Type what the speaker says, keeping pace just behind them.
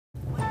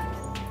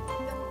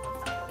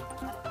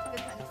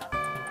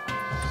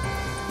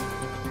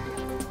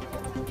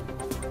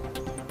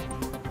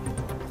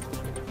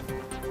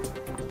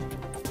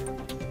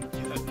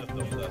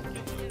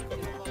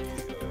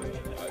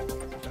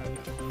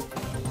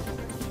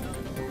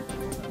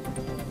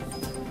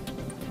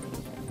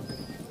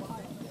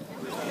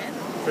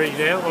ready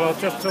now. Well, I'll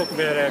just talk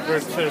about our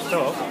group first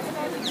off.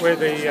 We're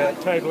the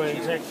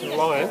Tablelands Action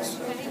Alliance.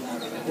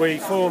 We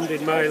formed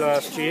in May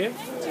last year.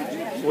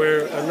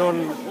 We're a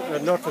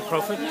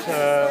not-for-profit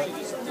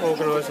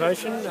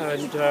organisation,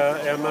 and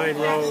our main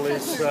role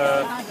is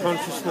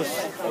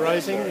consciousness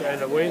raising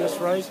and awareness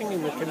raising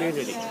in the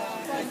community.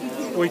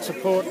 We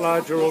support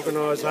larger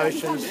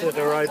organisations that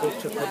are able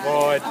to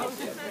provide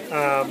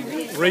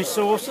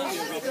resources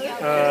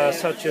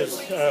such as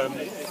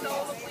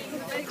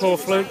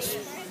corflutes,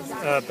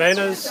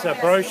 banners,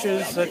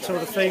 brochures, that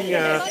sort of thing.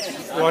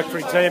 Like for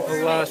example,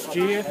 last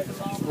year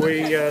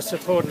we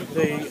supported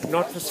the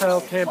Not For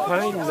Sale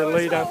campaign in the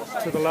lead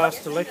up to the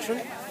last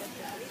election.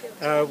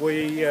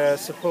 We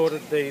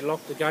supported the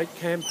Lock the Gate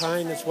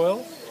campaign as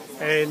well,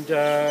 and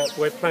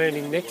we're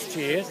planning next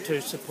year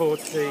to support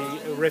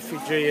the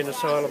refugee and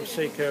asylum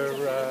seeker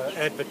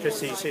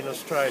advocacies in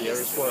Australia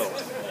as well.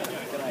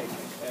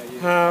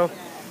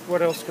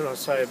 What else can I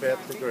say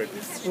about the group?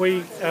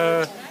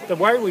 The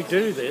way we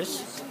do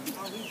this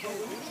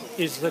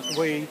is that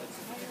we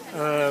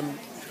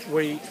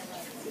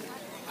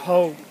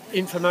hold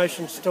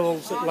information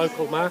stalls at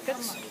local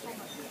markets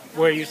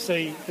where you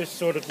see this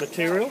sort of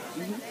material,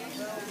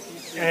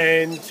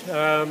 and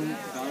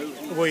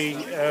we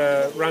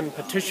run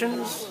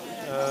petitions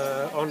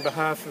on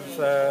behalf of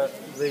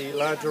the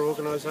larger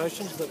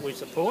organisations that we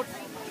support.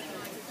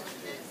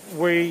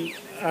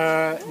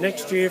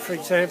 Next year, for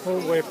example,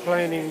 we're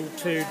planning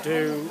to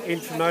do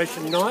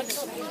information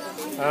nights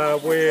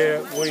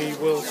where we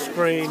will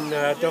screen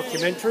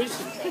documentaries,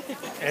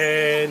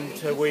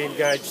 and we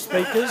engage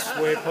speakers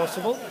where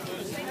possible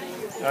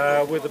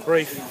with a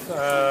brief,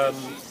 a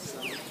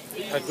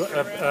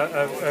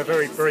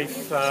very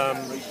brief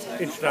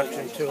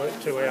introduction to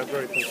our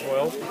group as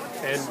well,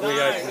 and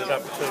we open it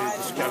up to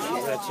discussion,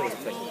 that sort of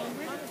thing.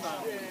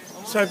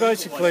 So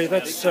basically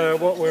that's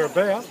what we're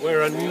about.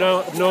 We're a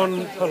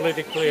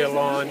non-politically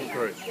aligned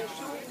group.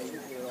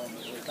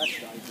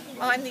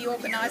 I'm the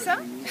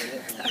organiser.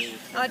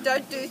 I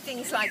don't do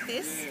things like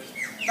this,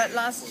 but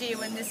last year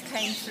when this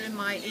came through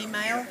my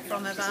email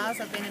from Avars,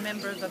 I've been a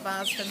member of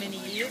Avars for many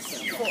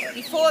years,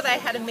 before they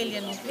had 1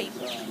 million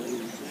people,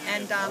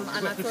 and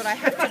I thought I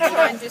had to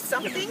try and do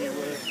something,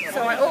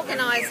 so I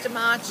organised a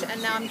march,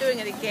 and now I'm doing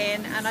it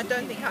again, and I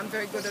don't think I'm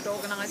very good at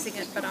organising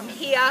it, but I'm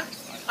here.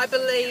 I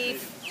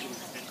believe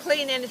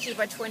clean energy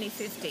by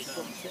 2050.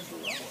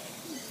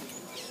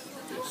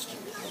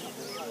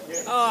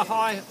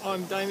 Hi,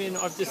 I'm Damien.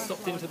 I've just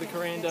stopped into the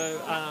Kuranda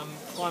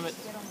Climate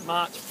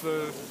March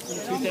for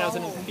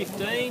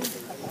 2015,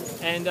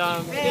 and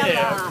I'm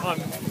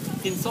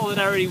in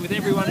solidarity with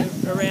everyone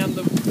around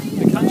the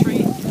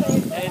country,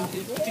 and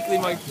particularly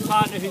my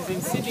partner who's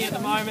in Sydney at the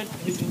moment,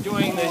 who's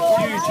enjoying the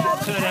huge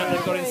turnout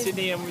they've got in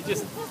Sydney, and we're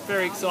just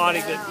very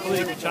excited that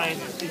political change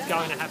is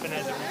going to happen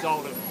as a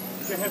result of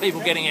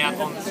people getting out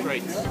on the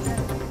streets.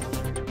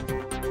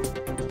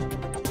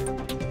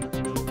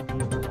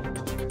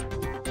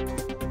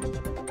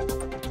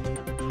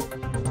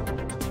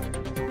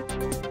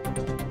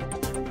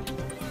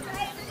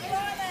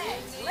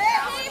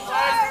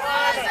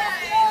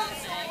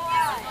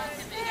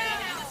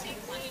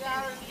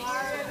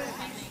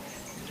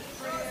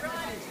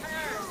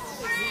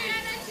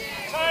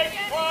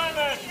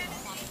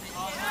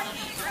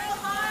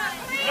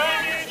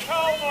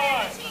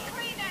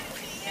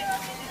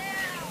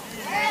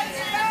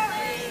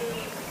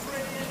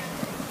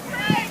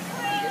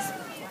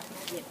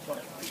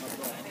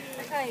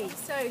 Okay,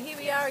 so here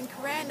we are in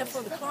Kuranda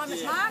for the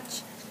Climate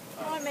March.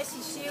 My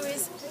message to you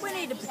is we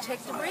need to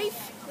protect the reef,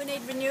 we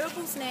need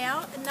renewables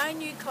now and no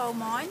new coal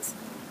mines,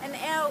 and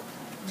our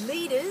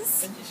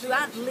leaders who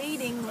aren't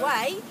leading the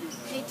way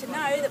need to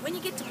know that when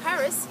you get to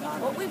Paris,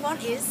 what we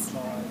want is,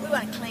 we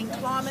want a clean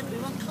climate, we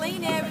want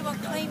clean air, we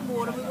want clean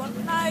water, we want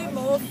no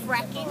more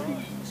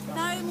fracking,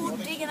 no more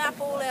digging up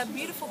all our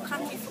beautiful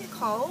country for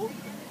coal.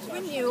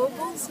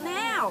 Renewables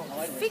now.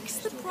 Fix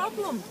the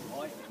problem.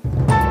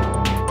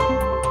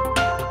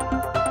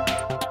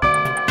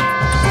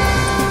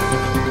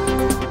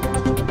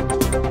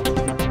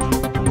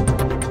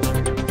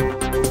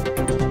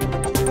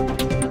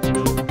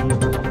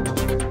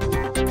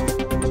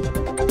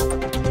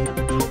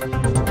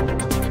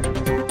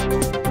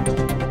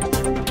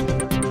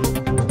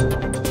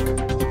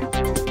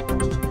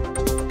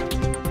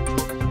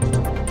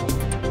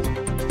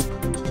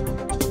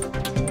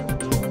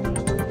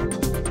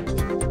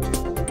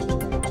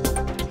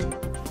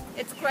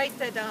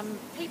 That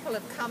people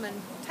have come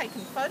and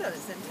taken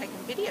photos and taken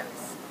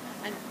videos,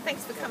 and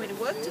thanks for coming to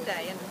work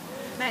today, and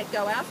may it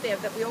go out there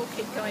that we all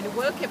keep going to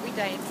work every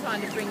day and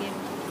trying to bring in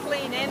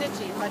clean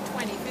energy by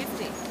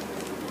 2050.